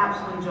that was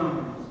Absalom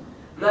Jones.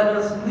 Let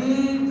us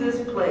leave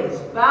this place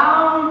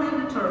bound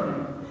and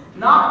determined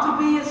not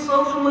to be a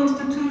social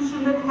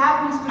institution that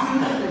happens to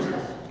be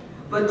religious,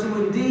 but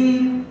to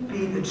indeed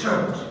be the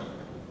church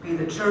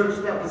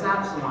that was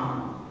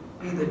Absalom,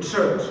 be the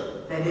church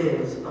that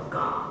is of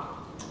God.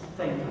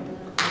 Thank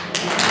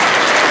you.